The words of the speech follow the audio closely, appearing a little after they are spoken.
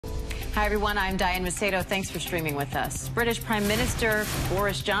Hi, everyone. I'm Diane Macedo. Thanks for streaming with us. British Prime Minister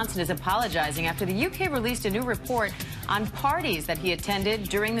Boris Johnson is apologizing after the UK released a new report on parties that he attended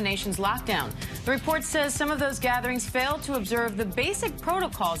during the nation's lockdown. The report says some of those gatherings failed to observe the basic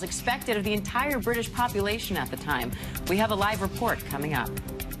protocols expected of the entire British population at the time. We have a live report coming up.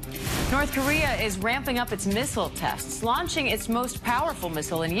 North Korea is ramping up its missile tests, launching its most powerful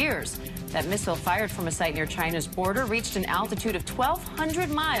missile in years. That missile, fired from a site near China's border, reached an altitude of 1,200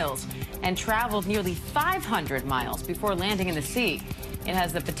 miles and traveled nearly 500 miles before landing in the sea. It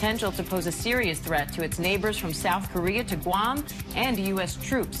has the potential to pose a serious threat to its neighbors from South Korea to Guam and U.S.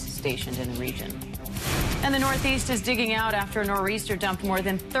 troops stationed in the region. And the Northeast is digging out after a nor'easter dumped more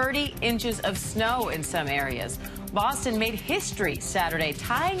than 30 inches of snow in some areas. Boston made history Saturday,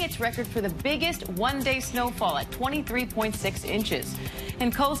 tying its record for the biggest one-day snowfall at 23.6 inches.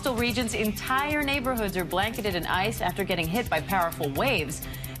 In coastal regions, entire neighborhoods are blanketed in ice after getting hit by powerful waves,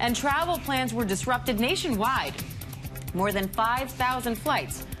 and travel plans were disrupted nationwide. More than 5,000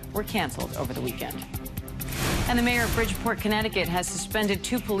 flights were canceled over the weekend. And the mayor of Bridgeport, Connecticut, has suspended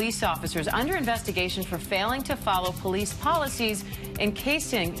 2 police officers under investigation for failing to follow police policies in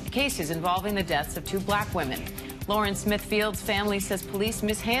cases involving the deaths of 2 black women. Lauren Smithfield's family says police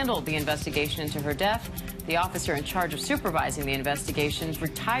mishandled the investigation into her death. The officer in charge of supervising the investigation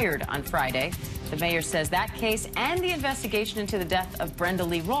retired on Friday. The mayor says that case and the investigation into the death of Brenda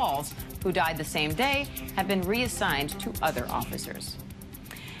Lee Rawls, who died the same day, have been reassigned to other officers.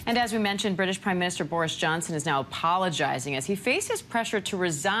 And as we mentioned, British Prime Minister Boris Johnson is now apologizing as he faces pressure to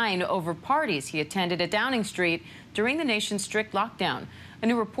resign over parties he attended at Downing Street during the nation's strict lockdown. A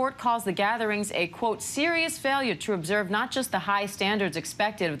new report calls the gatherings a, quote, serious failure to observe not just the high standards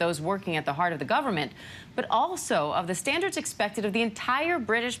expected of those working at the heart of the government, but also of the standards expected of the entire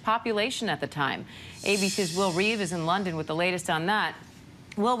British population at the time. ABC's Will Reeve is in London with the latest on that.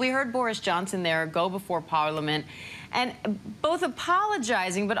 Well, we heard Boris Johnson there go before Parliament and both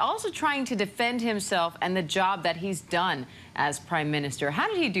apologizing but also trying to defend himself and the job that he's done as Prime Minister. How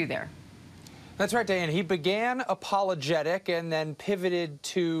did he do there? That's right, Diane. He began apologetic and then pivoted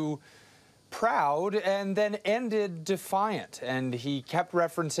to proud and then ended defiant. And he kept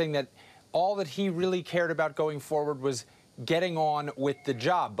referencing that all that he really cared about going forward was getting on with the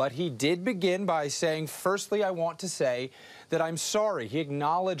job. But he did begin by saying, firstly, I want to say that I'm sorry. He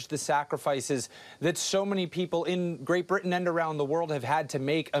acknowledged the sacrifices that so many people in Great Britain and around the world have had to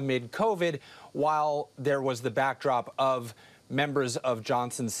make amid COVID, while there was the backdrop of members of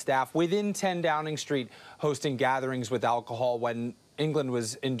Johnson's staff within 10 Downing Street hosting gatherings with alcohol when England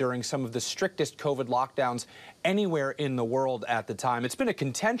was enduring some of the strictest COVID lockdowns anywhere in the world at the time. It's been a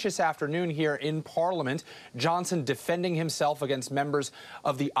contentious afternoon here in Parliament. Johnson defending himself against members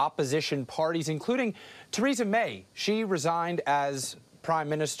of the opposition parties, including Theresa May. She resigned as Prime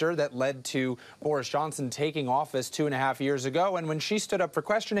Minister. That led to Boris Johnson taking office 2.5 years ago. And when she stood up for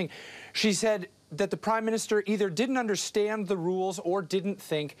questioning, she said that the Prime Minister either didn't understand the rules or didn't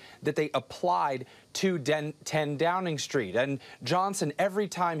think that they applied to 10 Downing Street. And Johnson, every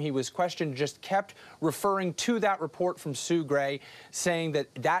time he was questioned, just kept referring to that report from Sue Gray, saying that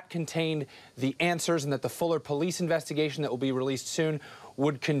that contained the answers and that the Fuller police investigation that will be released soon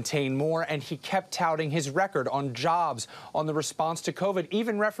would contain more. And he kept touting his record on jobs, on the response to COVID,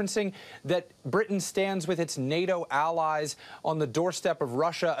 even referencing that Britain stands with its NATO allies on the doorstep of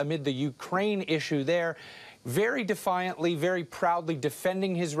Russia amid the Ukraine issue there. Very defiantly, very proudly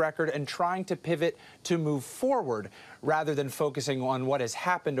defending his record and trying to pivot to move forward rather than focusing on what has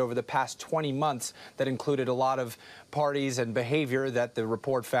happened over the past 20 months that included a lot of parties and behavior that the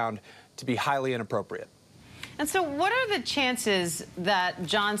report found to be highly inappropriate. And so what are the chances that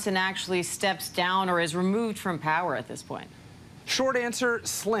Johnson actually steps down or is removed from power at this point? Short answer,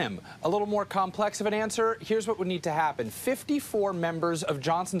 slim. A little more complex of an answer, here's what would need to happen. 54 members of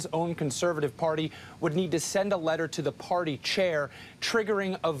Johnson's own Conservative Party would need to send a letter to the party chair,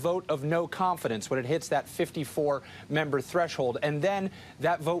 triggering a vote of no confidence when it hits that 54-member threshold. And then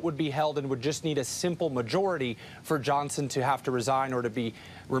that vote would be held and would just need a simple majority for Johnson to have to resign or to be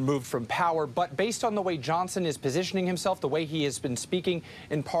removed from power. But based on the way Johnson is positioning himself, the way he has been speaking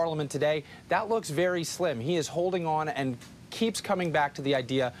in Parliament today, that looks very slim. He is holding on and keeps coming back to the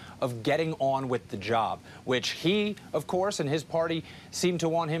idea of getting on with the job, which he, of course, and his party seem to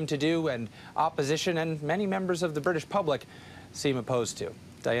want him to do, and opposition and many members of the British public seem opposed to.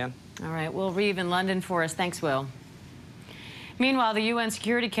 Diane? All right, Will Reeve in London for us. Thanks, Will. Meanwhile, the UN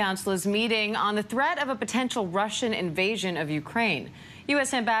Security Council is meeting on the threat of a potential Russian invasion of Ukraine.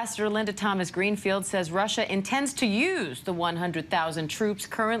 U.S. Ambassador Linda Thomas-Greenfield says Russia intends to use the 100,000 troops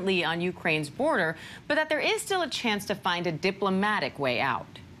currently on Ukraine's border, but that there is still a chance to find a diplomatic way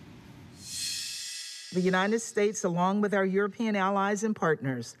out. The United States, along with our European allies and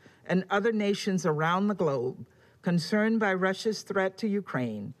partners and other nations around the globe concerned by Russia's threat to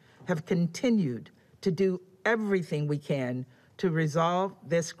Ukraine, have continued to do everything we can to resolve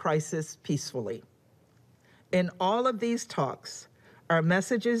this crisis peacefully. In all of these talks, our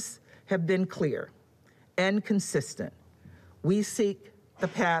messages have been clear and consistent. We seek the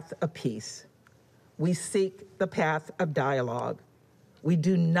path of peace. We seek the path of dialogue. We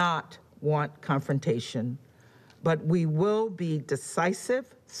do not want confrontation, but we will be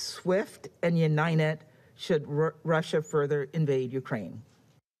decisive, swift, and united should Russia further invade Ukraine.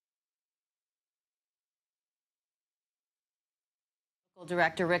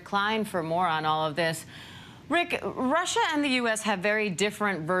 Director Rick Klein for more on all of this. Rick, Russia and the U.S. have very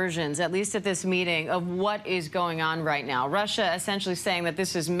different versions, at least at this meeting, of what is going on right now. Russia essentially saying that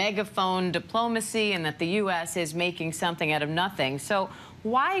this is megaphone diplomacy and that the U.S. is making something out of nothing. So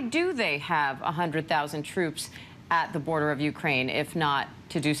why do they have 100,000 troops at the border of Ukraine, if not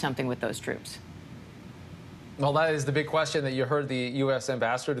to do something with those troops? Well, that is the big question that you heard the U.S.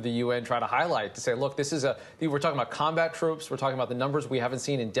 ambassador to the UN try to highlight, to say, look, this is we're talking about combat troops. We're talking about the numbers we haven't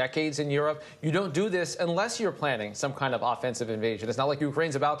seen in decades in Europe. You don't do this unless you're planning some kind of offensive invasion. It's not like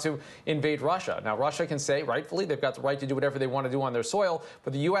Ukraine's about to invade Russia. Now, Russia can say, rightfully, they've got the right to do whatever they want to do on their soil,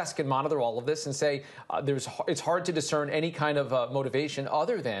 but the U.S. can monitor all of this and say it's hard to discern any kind of motivation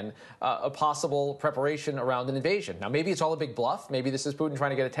other than a possible preparation around an invasion. Now, maybe it's all a big bluff. Maybe this is Putin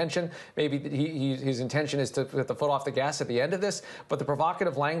trying to get attention. Maybe his intention is to get the foot off the gas at the end of this, but the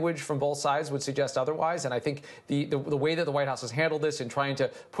provocative language from both sides would suggest otherwise. And I think the way that the White House has handled this in trying to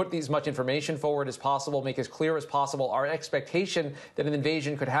put as much information forward as possible, make as clear as possible our expectation that an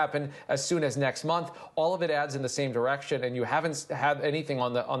invasion could happen as soon as next month, all of it adds in the same direction. And you haven't had anything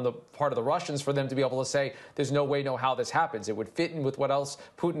on the part of the Russians for them to be able to say there's no way, no how this happens. It would fit in with what else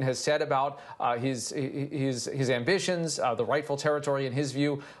Putin has said about his ambitions, the rightful territory in his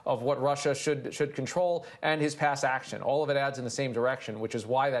view of what Russia should control, and his past action. All of it adds in the same direction, which is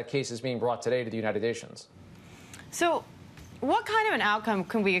why that case is being brought today to the United Nations. So what kind of an outcome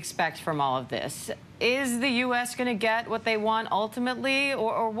can we expect from all of this? Is the U.S. going to get what they want ultimately,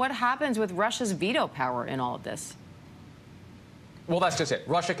 or what happens with Russia's veto power in all of this? Well, that's just it.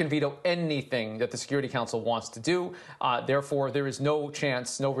 Russia can veto anything that the Security Council wants to do. Therefore, there is no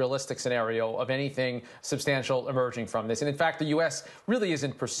chance, no realistic scenario of anything substantial emerging from this. And in fact, the U.S. really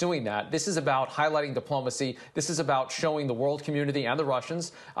isn't pursuing that. This is about highlighting diplomacy. This is about showing the world community and the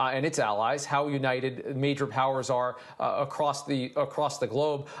Russians and its allies how united major powers are across the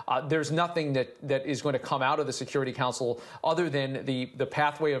globe. There's nothing that is going to come out of the Security Council other than the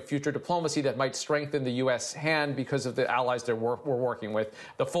pathway of future diplomacy that might strengthen the U.S. hand because of the allies we're working with.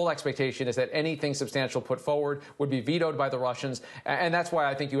 The full expectation is that anything substantial put forward would be vetoed by the Russians. And that's why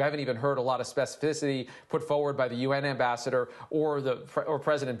I think you haven't even heard a lot of specificity put forward by the UN ambassador or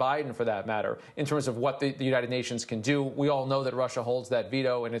President Biden, for that matter, in terms of what the United Nations can do. We all know that Russia holds that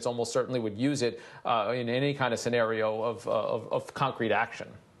veto, and it's almost certainly would use it in any kind of scenario of concrete action.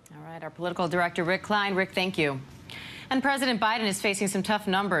 All right. Our political director, Rick Klein. Rick, thank you. And President Biden is facing some tough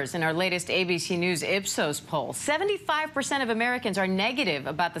numbers in our latest ABC News Ipsos poll. 75% of Americans are negative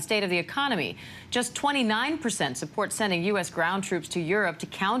about the state of the economy. Just 29% support sending U.S. ground troops to Europe to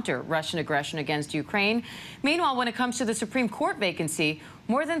counter Russian aggression against Ukraine. Meanwhile, when it comes to the Supreme Court vacancy,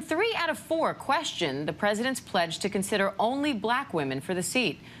 more than 3 out of 4 question the president's pledge to consider only black women for the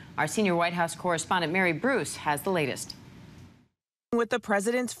seat. Our senior White House correspondent Mary Bruce has the latest. With the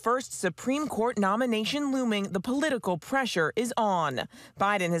president's first Supreme Court nomination looming, the political pressure is on.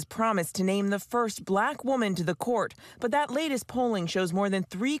 Biden has promised to name the first black woman to the court, but that latest polling shows more than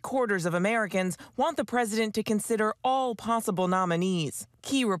 3/4 of Americans want the president to consider all possible nominees.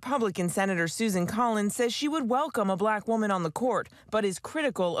 Key Republican Senator Susan Collins says she would welcome a black woman on the court, but is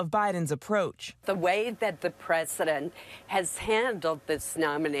critical of Biden's approach. The way that the president has handled this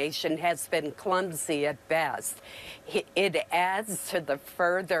nomination has been clumsy at best. It adds to the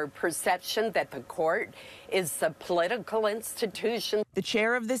further perception that the court is a political institution. The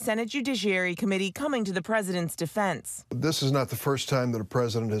chair of the Senate Judiciary Committee coming to the president's defense. This is not the first time that a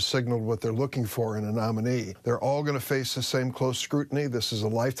president has signaled what they're looking for in a nominee. They're all going to face the same close scrutiny. This is a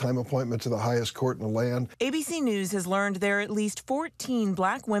lifetime appointment to the highest court in the land. ABC News has learned there are at least 14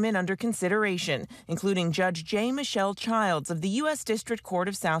 black women under consideration, including Judge J. Michelle Childs of the U.S. District Court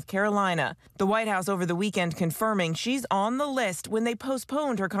of South Carolina. The White House over the weekend confirming she's on the list when they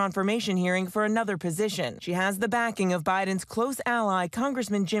postponed her confirmation hearing for another position. She has the backing of Biden's close ally,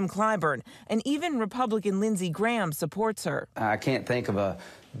 Congressman Jim Clyburn, and even Republican Lindsey Graham supports her. I can't think of a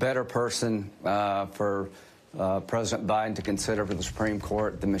better person for President Biden to consider for the Supreme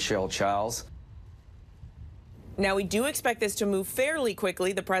Court than Michelle Childs. Now, we do expect this to move fairly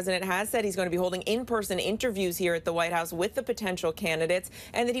quickly. The president has said he's going to be holding in-person interviews here at the White House with the potential candidates,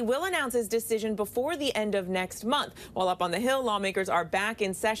 and that he will announce his decision before the end of next month. While up on the Hill, lawmakers are back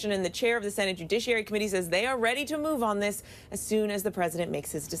in session, and the chair of the Senate Judiciary Committee says they are ready to move on this as soon as the president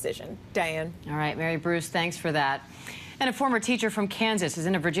makes his decision. Diane. All right, Mary Bruce, thanks for that. And a former teacher from Kansas is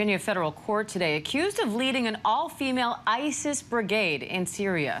in a Virginia federal court today accused of leading an all-female ISIS brigade in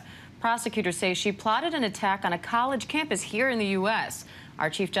Syria. Prosecutors say she plotted an attack on a college campus here in the U.S.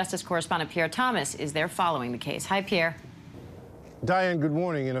 Our Chief Justice correspondent Pierre Thomas is there following the case. Hi, Pierre. Diane, good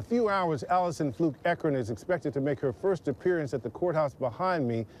morning. In a few hours, Allison Fluke Ekron is expected to make her first appearance at the courthouse behind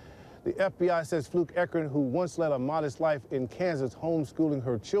me. The FBI says Fluke Ekron, who once led a modest life in Kansas homeschooling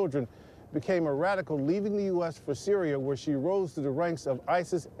her children, became a radical leaving the U.S. for Syria, where she rose to the ranks of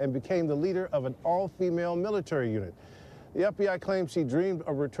ISIS and became the leader of an all-female military unit. The FBI claims she dreamed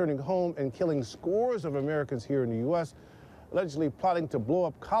of returning home and killing scores of Americans here in the U.S., allegedly plotting to blow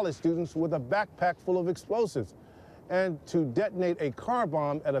up college students with a backpack full of explosives and to detonate a car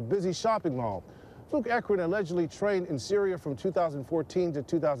bomb at a busy shopping mall. Fluke Ekron allegedly trained in Syria from 2014 to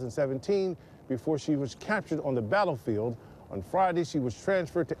 2017 before she was captured on the battlefield. On Friday, she was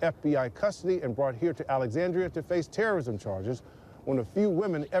transferred to FBI custody and brought here to Alexandria to face terrorism charges, one of few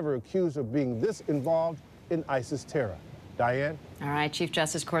women ever accused of being this involved in ISIS terror. Diane? All right, Chief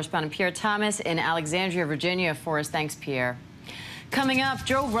Justice correspondent Pierre Thomas in Alexandria, Virginia for us. Thanks, Pierre. Coming up,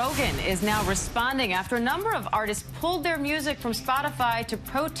 Joe Rogan is now responding after a number of artists pulled their music from Spotify to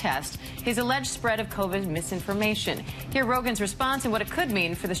protest his alleged spread of COVID misinformation. Hear Rogan's response and what it could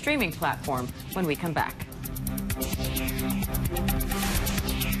mean for the streaming platform when we come back.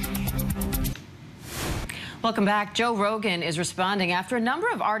 Welcome back. Joe Rogan is responding after a number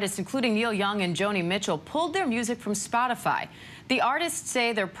of artists, including Neil Young and Joni Mitchell, pulled their music from Spotify. The artists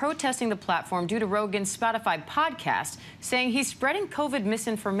say they're protesting the platform due to Rogan's Spotify podcast, saying he's spreading COVID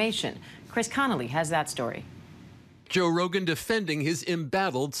misinformation. Chris Connolly has that story. Joe Rogan defending his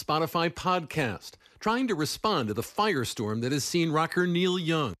embattled Spotify podcast, trying to respond to the firestorm that has seen rocker Neil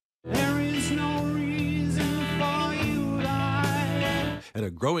Young. There is no reason for you to lie. And a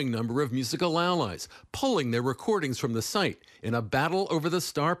growing number of musical allies pulling their recordings from the site in a battle over the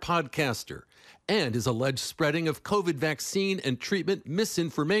star podcaster and his alleged spreading of COVID vaccine and treatment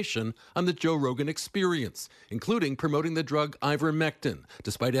misinformation on the Joe Rogan Experience, including promoting the drug ivermectin,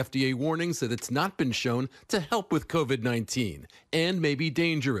 despite FDA warnings that it's not been shown to help with COVID-19 and may be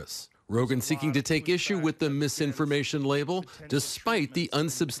dangerous. Rogan seeking to take issue with the misinformation label, despite the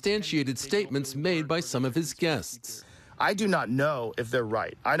unsubstantiated statements made by some of his guests. I do not know if they're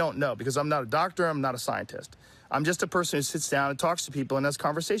right. I don't know, because I'm not a doctor, I'm not a scientist. I'm just a person who sits down and talks to people and has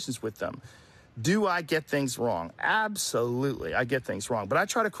conversations with them. Do I get things wrong? Absolutely, I get things wrong, but I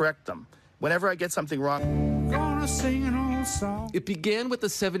try to correct them. Whenever I get something wrong. Gonna sing an old song. It began with the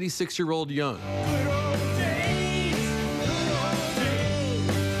 76-year-old Young. Good old days, good old days.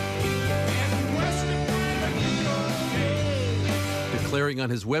 And Western good old days. Declaring on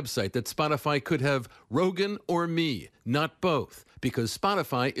his website that Spotify could have Rogan or me, not both, because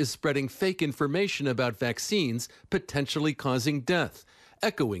Spotify is spreading fake information about vaccines potentially causing death,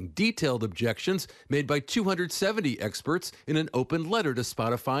 echoing detailed objections made by 270 experts in an open letter to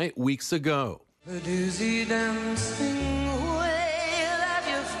Spotify weeks ago. The dizzy dancing way that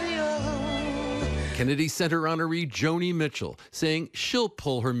you feel. Kennedy Center honoree Joni Mitchell saying she'll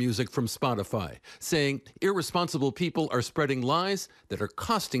pull her music from Spotify, saying irresponsible people are spreading lies that are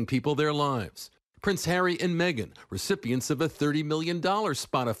costing people their lives. Prince Harry and Meghan, recipients of a $30 million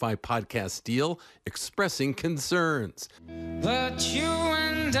Spotify podcast deal, expressing concerns. But you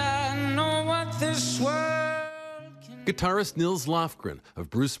and I know what this world can. Guitarist Nils Lofgren of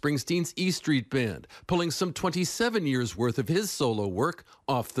Bruce Springsteen's E Street Band, pulling some 27 years' worth of his solo work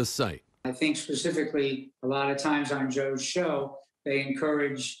off the site. I think specifically a lot of times on Joe's show, they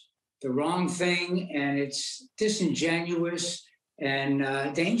encourage the wrong thing, and it's disingenuous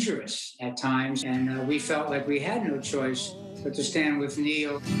and dangerous at times. And we felt like we had no choice but to stand with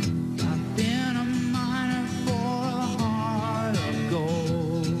Neil. I've been a miner for a heart of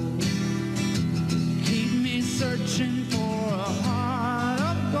gold. Keep me searching for a heart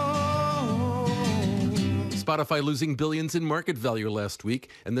of gold. Spotify losing billions in market value last week,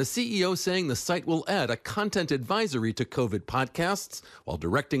 and the CEO saying the site will add a content advisory to COVID podcasts while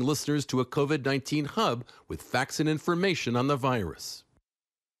directing listeners to a COVID-19 hub with facts and information on the virus.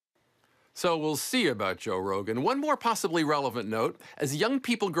 So we'll see about Joe Rogan. One more possibly relevant note, as young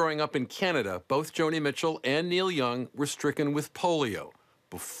people growing up in Canada, both Joni Mitchell and Neil Young were stricken with polio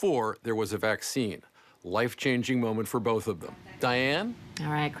before there was a vaccine. Life-changing moment for both of them. Diane?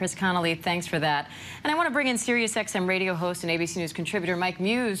 All right, Chris Connolly, thanks for that. And I want to bring in SiriusXM radio host and ABC News contributor Mike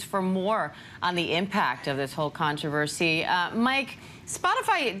Muse for more on the impact of this whole controversy. Mike,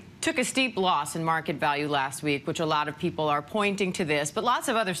 Spotify took a steep loss in market value last week, which a lot of people are pointing to this, but lots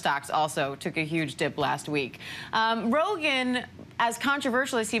of other stocks also took a huge dip last week. Rogan, as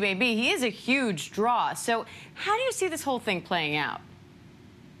controversial as he may be, he is a huge draw. So how do you see this whole thing playing out?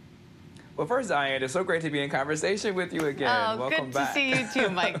 Well, first, Diane, it's so great to be in conversation with you again. Oh, welcome good back. to see you too,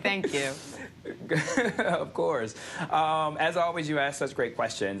 Mike. Thank you. Of course. As always, you ask such great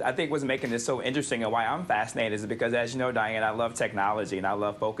questions. I think what's making this so interesting and why I'm fascinated is because, as you know, Diane, I love technology and I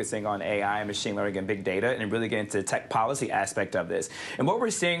love focusing on AI, machine learning, and big data, and really getting into the tech policy aspect of this. And what we're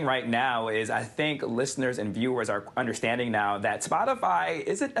seeing right now is I think listeners and viewers are understanding now that Spotify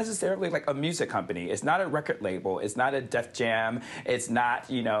isn't necessarily like a music company. It's not a record label. It's not a Def Jam. It's not,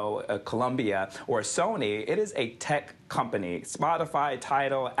 you know, a Columbia or a Sony. It is a tech company. Spotify,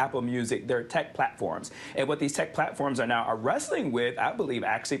 Tidal, Apple Music, they're tech platforms. And what these tech platforms are now wrestling with, I believe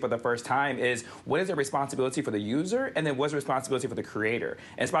actually for the first time, is what is the responsibility for the user and then what's the responsibility for the creator.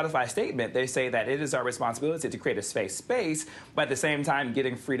 In Spotify's statement, they say that it is our responsibility to create a space, but at the same time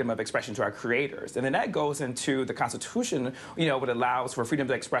getting freedom of expression to our creators. And then that goes into the Constitution, you know, what allows for freedom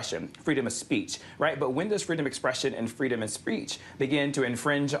of expression, freedom of speech, right? But when does freedom of expression and freedom of speech begin to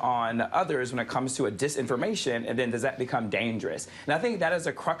infringe on others when it comes to a disinformation, and then does that become dangerous? And I think that is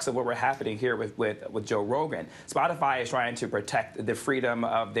the crux of what we're happening here with Joe Rogan. Spotify is trying to protect the freedom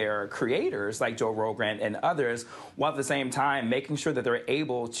of their creators like Joe Rogan and others, while at the same time making sure that they're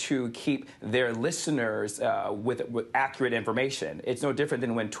able to keep their listeners with accurate information. It's no different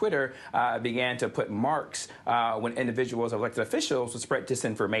than when Twitter began to put marks when individuals, elected officials, would spread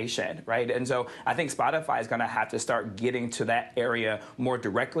disinformation, right? And so I think Spotify is going to have to start getting to that area more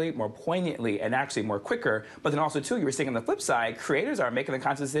directly, more poignantly, and actually more quicker. But then also, too, you were seeing on the flip side, creators are making the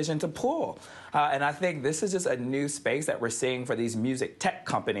conscious decision to pull. And I think this is just a new space that we're seeing for these music tech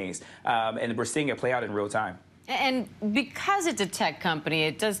companies, and we're seeing it play out in real time. And because it's a tech company,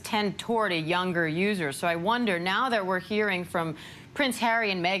 it does tend toward a younger user. So I wonder, now that we're hearing from Prince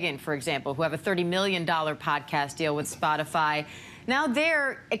Harry and Meghan, for example, who have a $30 million podcast deal with Spotify, now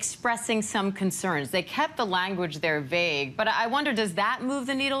they're expressing some concerns. They kept the language there vague, but I wonder, does that move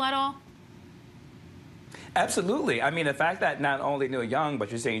the needle at all? Absolutely. I mean, the fact that not only Neil Young, but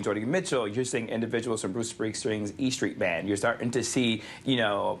you're seeing Joni Mitchell, you're seeing individuals from Bruce Springsteen's E Street Band. You're starting to see, you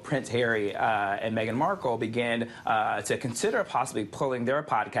know, Prince Harry and Meghan Markle begin to consider possibly pulling their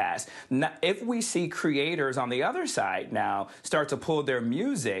podcast. Now, if we see creators on the other side now start to pull their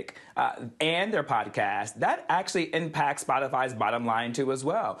music and their podcast, that actually impacts Spotify's bottom line too as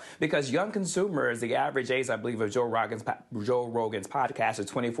well. Because young consumers, the average age, I believe, of Joe Rogan's podcast is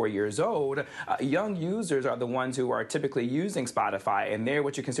 24 years old. Young users are the ones who are typically using Spotify, and they're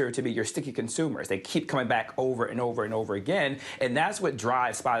what you consider to be your sticky consumers. They keep coming back over and over and over again, and that's what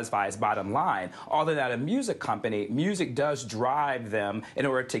drives Spotify's bottom line. Although not a music company, music does drive them in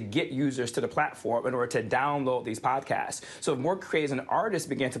order to get users to the platform, in order to download these podcasts. So if more creators and artists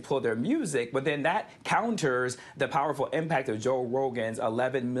begin to pull their music, but then that counters the powerful impact of Joe Rogan's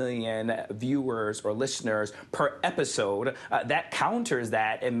 11 million viewers or listeners per episode. That counters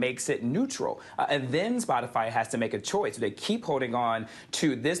that and makes it neutral. And then Spotify has to make a choice. Do they keep holding on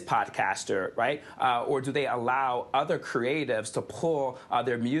to this podcaster, right? Or do they allow other creatives to pull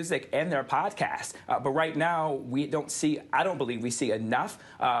their music and their podcast? But right now, I don't believe we see enough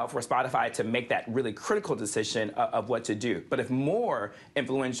for Spotify to make that really critical decision of what to do. But if more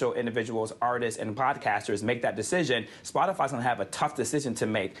influential individuals, artists, and podcasters make that decision, Spotify's going to have a tough decision to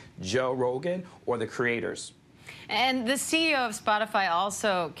make, Joe Rogan or the creators. And the CEO of Spotify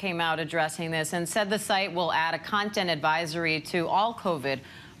also came out addressing this and said the site will add a content advisory to all COVID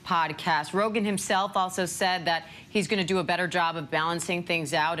podcasts. Rogan himself also said that he's going to do a better job of balancing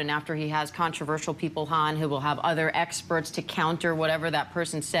things out, and after he has controversial people on, he will have other experts to counter whatever that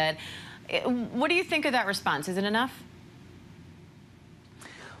person said. What do you think of that response? Is it enough?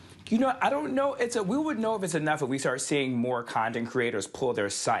 You know, I don't know. We would know if it's enough if we start seeing more content creators pull their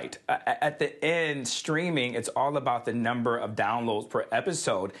site. At the end, streaming, it's all about the number of downloads per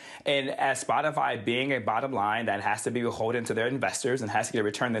episode. And as Spotify being a bottom line that has to be beholden to their investors and has to get a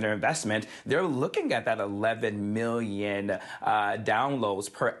return on their investment, they're looking at that 11 million downloads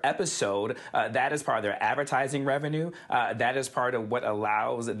per episode. That is part of their advertising revenue. That is part of what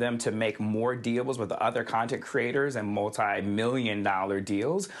allows them to make more deals with other content creators and multi-million-dollar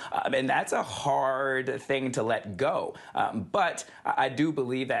deals. And that's a hard thing to let go. But I do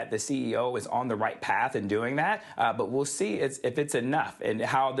believe that the CEO is on the right path in doing that. But we'll see if it's enough and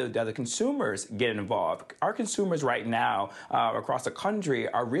how the consumers get involved. Our consumers right now across the country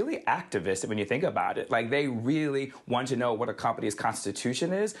are really activists when you think about it. Like, they really want to know what a company's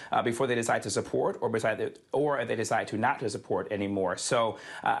constitution is before they decide to support or if they decide to not to support anymore. So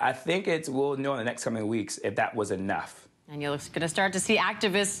I think we'll know in the next coming weeks if that was enough. And you're going to start to see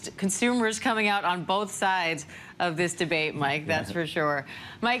activist consumers coming out on both sides of this debate, Mike, that's for sure.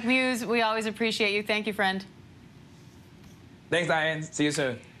 Mike Muse, we always appreciate you. Thank you, friend. Thanks, Diane. See you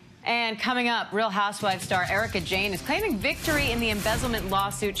soon. And coming up, Real Housewives star Erika Jayne is claiming victory in the embezzlement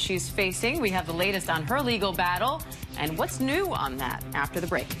lawsuit she's facing. We have the latest on her legal battle and what's new on that after the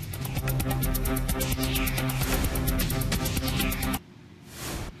break.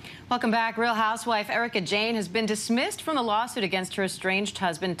 Welcome back. Real Housewife Erika Jayne has been dismissed from the lawsuit against her estranged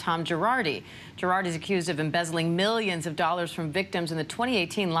husband, Tom Girardi. Girardi is accused of embezzling millions of dollars from victims in the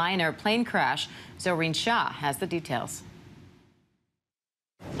 2018 Lion Air plane crash. Zohreen Shah has the details.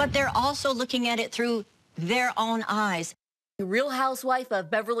 But they're also looking at it through their own eyes. Real Housewife of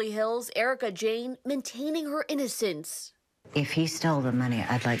Beverly Hills, Erika Jayne, maintaining her innocence. If he stole the money,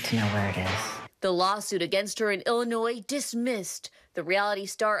 I'd like to know where it is. The lawsuit against her in Illinois dismissed. The reality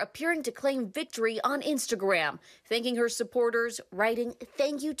star appearing to claim victory on Instagram, thanking her supporters, writing,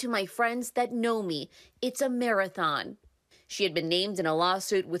 "Thank you to my friends that know me. It's a marathon." She had been named in a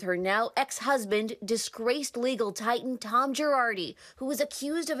lawsuit with her now ex-husband, disgraced legal titan Tom Girardi, who was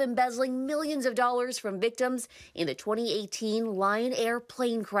accused of embezzling millions of dollars from victims in the 2018 Lion Air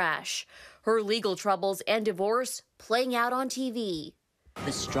plane crash. Her legal troubles and divorce playing out on TV.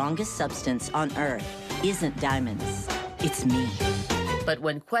 The strongest substance on earth isn't diamonds, it's me. But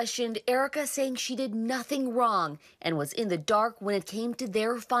when questioned, Erika saying she did nothing wrong and was in the dark when it came to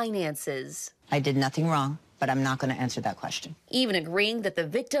their finances. I did nothing wrong, but I'm not going to answer that question. Even agreeing that the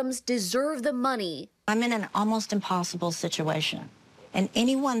victims deserve the money. I'm in an almost impossible situation, and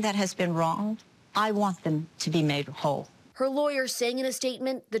anyone that has been wronged, I want them to be made whole. Her lawyer saying in a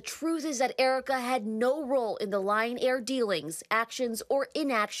statement, the truth is that Erika had no role in the Lion Air dealings, actions, or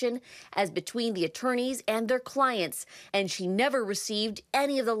inaction as between the attorneys and their clients, and she never received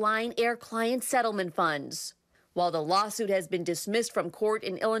any of the Lion Air client settlement funds. While the lawsuit has been dismissed from court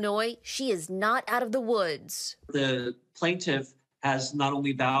in Illinois, she is not out of the woods. The plaintiff has not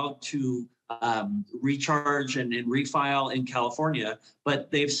only vowed to recharge and refile in California,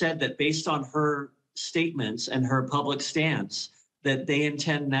 but they've said that based on her statements and her public stance, that they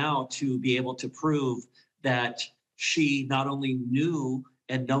intend now to be able to prove that she not only knew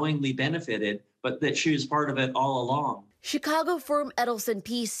and knowingly benefited, but that she was part of it all along. Chicago firm Edelson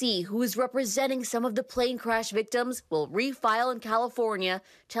PC, who is representing some of the plane crash victims, will refile in California,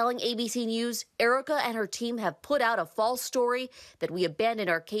 telling ABC News Erika and her team have put out a false story that we abandoned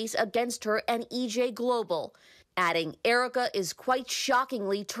our case against her and EJ Global. Adding, Erika is quite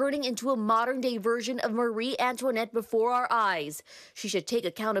shockingly turning into a modern-day version of Marie Antoinette before our eyes. She should take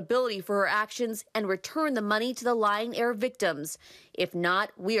accountability for her actions and return the money to the Lion Air victims. If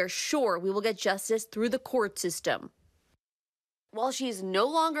not, we are sure we will get justice through the court system. While she's no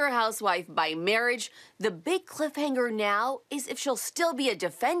longer a housewife by marriage, the big cliffhanger now is if she'll still be a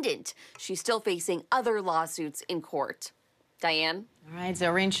defendant. She's still facing other lawsuits in court. Diane? All right,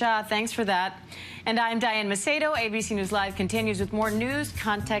 Zohreen Shah, thanks for that. And I'm Diane Macedo. ABC News Live continues with more news,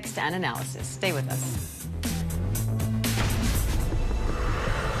 context, and analysis. Stay with us.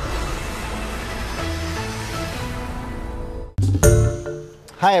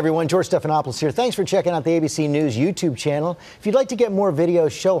 Hi everyone, George Stephanopoulos here. Thanks for checking out the ABC News YouTube channel. If you'd like to get more videos,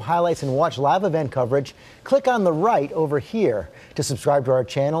 show highlights, and watch live event coverage, click on the right over here to subscribe to our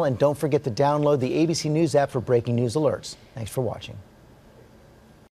channel, and don't forget to download the ABC News app for breaking news alerts. Thanks for watching.